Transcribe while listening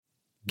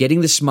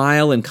Getting the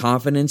smile and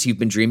confidence you've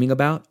been dreaming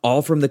about,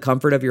 all from the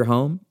comfort of your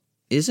home,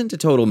 isn't a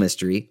total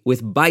mystery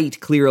with Byte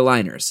clear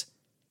aligners.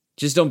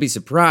 Just don't be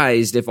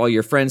surprised if all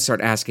your friends start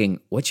asking,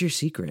 "What's your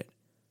secret?"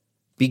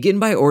 Begin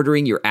by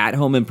ordering your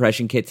at-home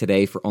impression kit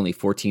today for only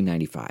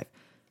 $14.95.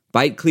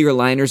 Byte clear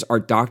aligners are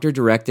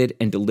doctor-directed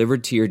and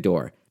delivered to your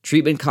door.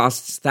 Treatment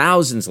costs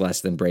thousands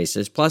less than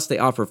braces, plus they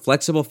offer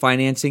flexible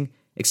financing,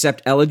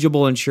 accept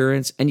eligible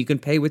insurance, and you can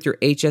pay with your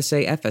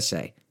HSA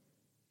FSA.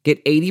 Get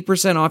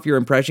 80% off your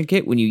impression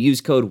kit when you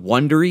use code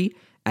WONDERY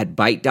at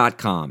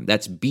Byte.com.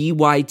 That's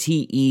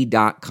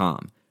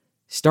BYTE.com.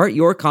 Start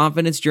your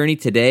confidence journey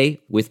today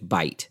with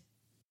Byte.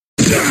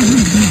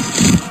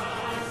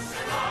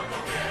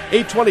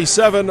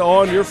 8:27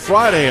 on your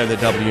Friday on the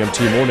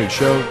WMT Morning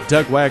Show.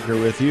 Doug Wagner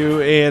with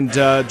you, and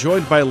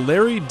joined by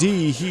Larry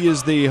D. He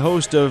is the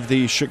host of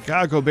the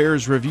Chicago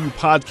Bears Review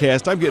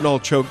podcast. I'm getting all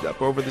choked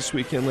up over this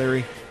weekend,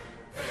 Larry.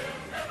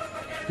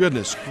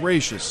 Goodness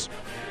gracious.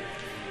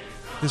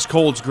 This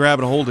cold's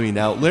grabbing a hold of me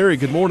now. Larry,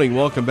 good morning.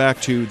 Welcome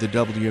back to the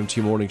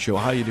WMT Morning Show.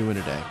 How you doing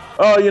today?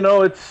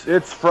 Oh,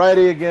 it's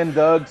Friday again,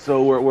 Doug.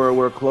 So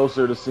we're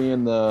closer to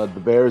seeing the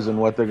Bears and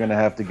what they're going to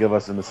have to give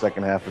us in the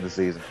second half of the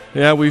season.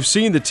 Yeah, we've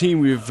seen the team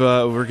we're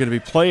going to be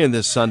playing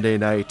this Sunday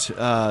night.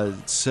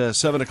 It's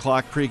 7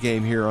 o'clock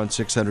pregame here on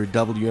 600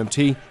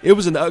 WMT. It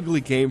was an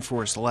ugly game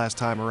for us the last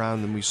time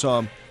around, and we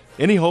saw them.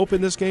 Any hope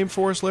in this game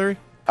for us, Larry?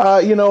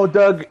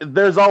 Doug,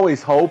 there's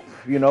always hope.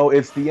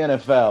 It's the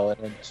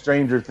NFL, and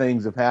stranger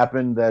things have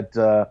happened that,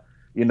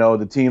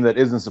 the team that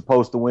isn't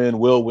supposed to win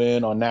will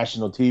win on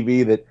national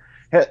TV. That,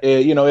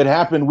 it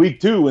happened week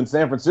 2 in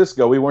San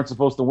Francisco. We weren't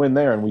supposed to win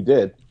there, and we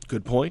did.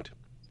 Good point.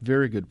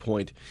 Very good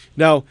point.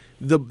 Now,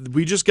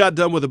 we just got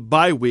done with a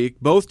bye week.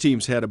 Both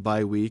teams had a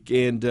bye week,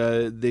 and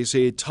they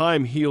say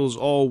time heals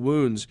all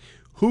wounds.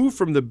 Who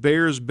from the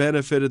Bears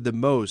benefited the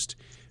most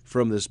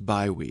from this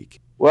bye week?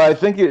 Well, I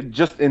think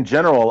just in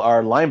general,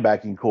 our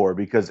linebacking core,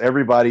 because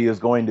everybody is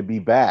going to be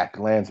back.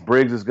 Lance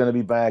Briggs is going to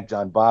be back,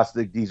 John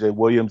Bostic, DJ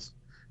Williams.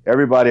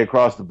 Everybody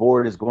across the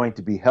board is going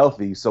to be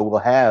healthy, so we'll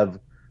have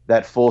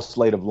that full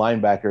slate of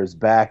linebackers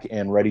back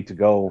and ready to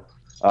go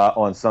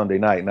on Sunday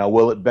night. Now,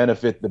 will it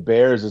benefit the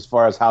Bears as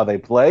far as how they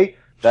play?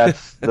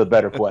 That's the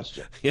better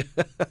question.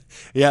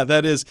 Yeah,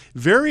 that is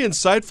very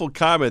insightful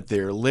comment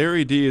there.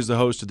 Larry D. is the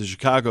host of the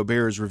Chicago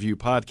Bears Review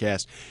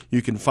podcast.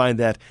 You can find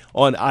that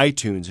on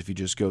iTunes if you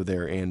just go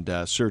there and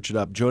search it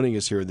up. Joining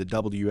us here in the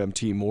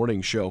WMT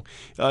Morning Show,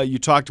 you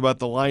talked about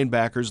the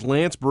linebackers.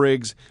 Lance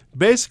Briggs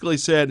basically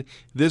said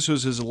this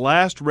was his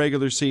last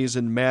regular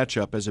season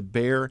matchup as a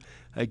Bear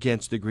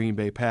against the Green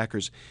Bay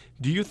Packers.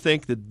 Do you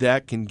think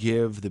that can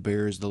give the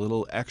Bears the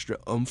little extra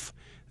oomph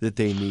that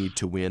they need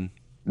to win?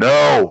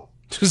 No.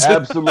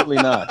 Absolutely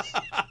not.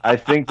 I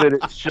think that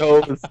it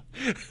shows.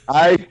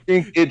 I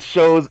think it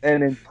shows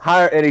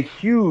a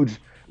huge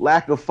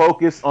lack of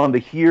focus on the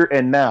here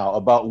and now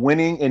about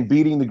winning and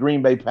beating the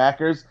Green Bay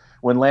Packers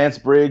when Lance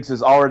Briggs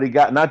has already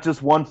got not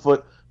just one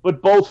foot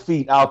but both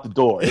feet out the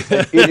door.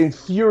 It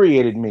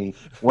infuriated me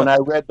when I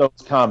read those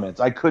comments.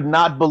 I could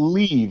not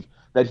believe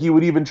that he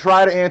would even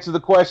try to answer the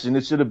question.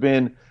 It should have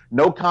been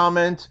no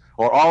comment,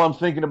 or all I'm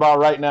thinking about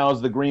right now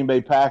is the Green Bay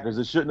Packers.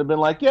 It shouldn't have been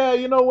like, yeah,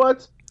 you know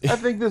what? I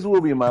think this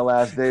will be my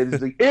last day.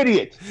 It's like,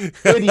 idiot.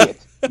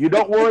 You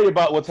don't worry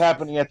about what's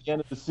happening at the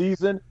end of the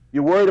season.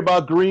 You're worried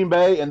about Green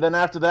Bay, and then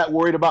after that,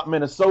 worried about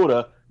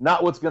Minnesota,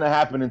 not what's going to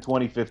happen in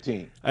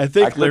 2015. I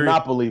could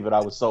not believe it.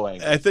 I was so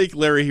angry. I think,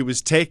 Larry, he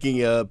was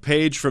taking a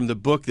page from the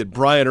book that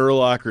Brian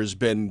Urlacher's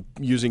been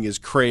using his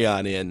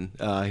crayon in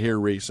here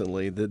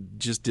recently that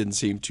just didn't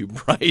seem too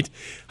bright.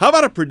 How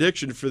about a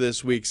prediction for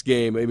this week's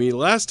game? I mean,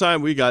 last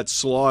time we got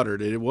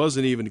slaughtered, and it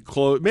wasn't even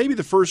close. Maybe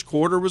the first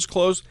quarter was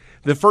close.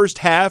 The first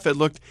half, it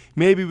looked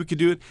maybe we could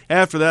do it.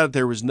 After that,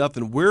 there was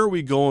nothing. Where are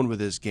we going with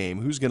this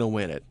game? Who's going to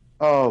win it?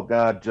 Oh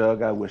God,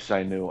 Jug, I wish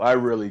I knew. I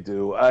really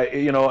do.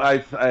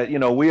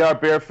 We are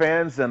Bear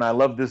fans, and I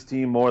love this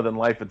team more than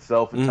life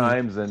itself at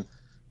times. And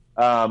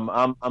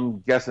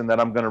I'm guessing that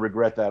I'm going to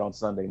regret that on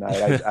Sunday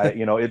night.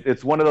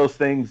 It's one of those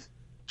things.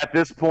 At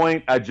this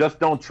point, I just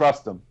don't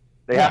trust them.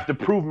 They have to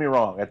prove me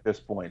wrong at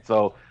this point.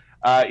 So,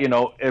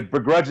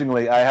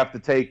 begrudgingly, I have to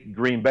take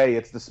Green Bay.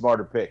 It's the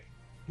smarter pick.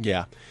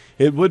 Yeah,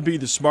 it would be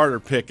the smarter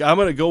pick. I'm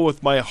going to go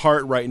with my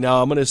heart right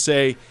now. I'm going to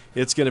say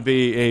it's going to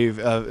be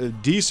a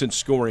decent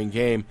scoring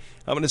game.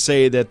 I'm going to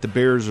say that the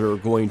Bears are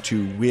going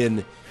to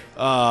win,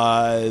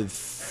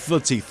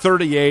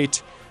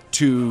 38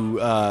 to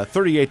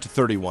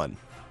 31.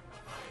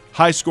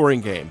 High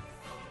scoring game.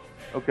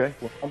 Okay.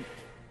 Well,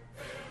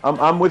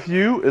 I'm with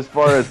you as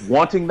far as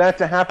wanting that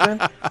to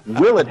happen.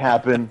 Will it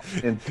happen?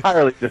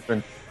 Entirely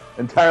different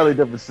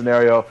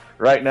scenario.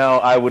 Right now,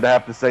 I would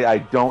have to say I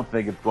don't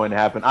think it's going to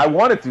happen. I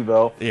want it to,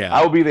 though. Yeah.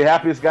 I will be the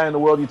happiest guy in the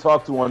world you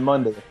talk to on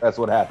Monday if that's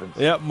what happens.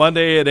 Yeah,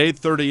 Monday at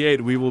 8:38,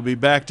 we will be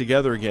back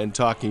together again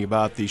talking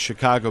about the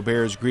Chicago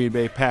Bears-Green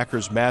Bay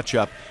Packers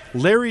matchup.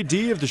 Larry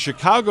D. of the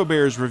Chicago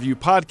Bears Review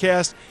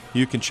podcast.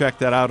 You can check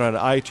that out on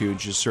iTunes.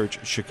 Just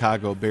search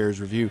Chicago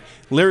Bears Review.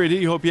 Larry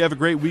D., hope you have a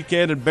great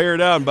weekend, and bear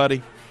down,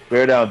 buddy.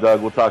 Bear down,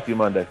 Doug. We'll talk to you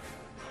Monday.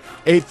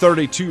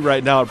 8:32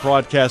 right now at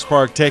Broadcast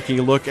Park, taking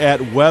a look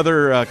at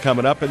weather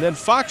coming up, and then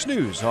Fox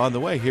News on the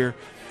way here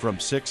from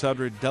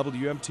 600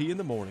 WMT in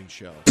the Morning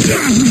Show.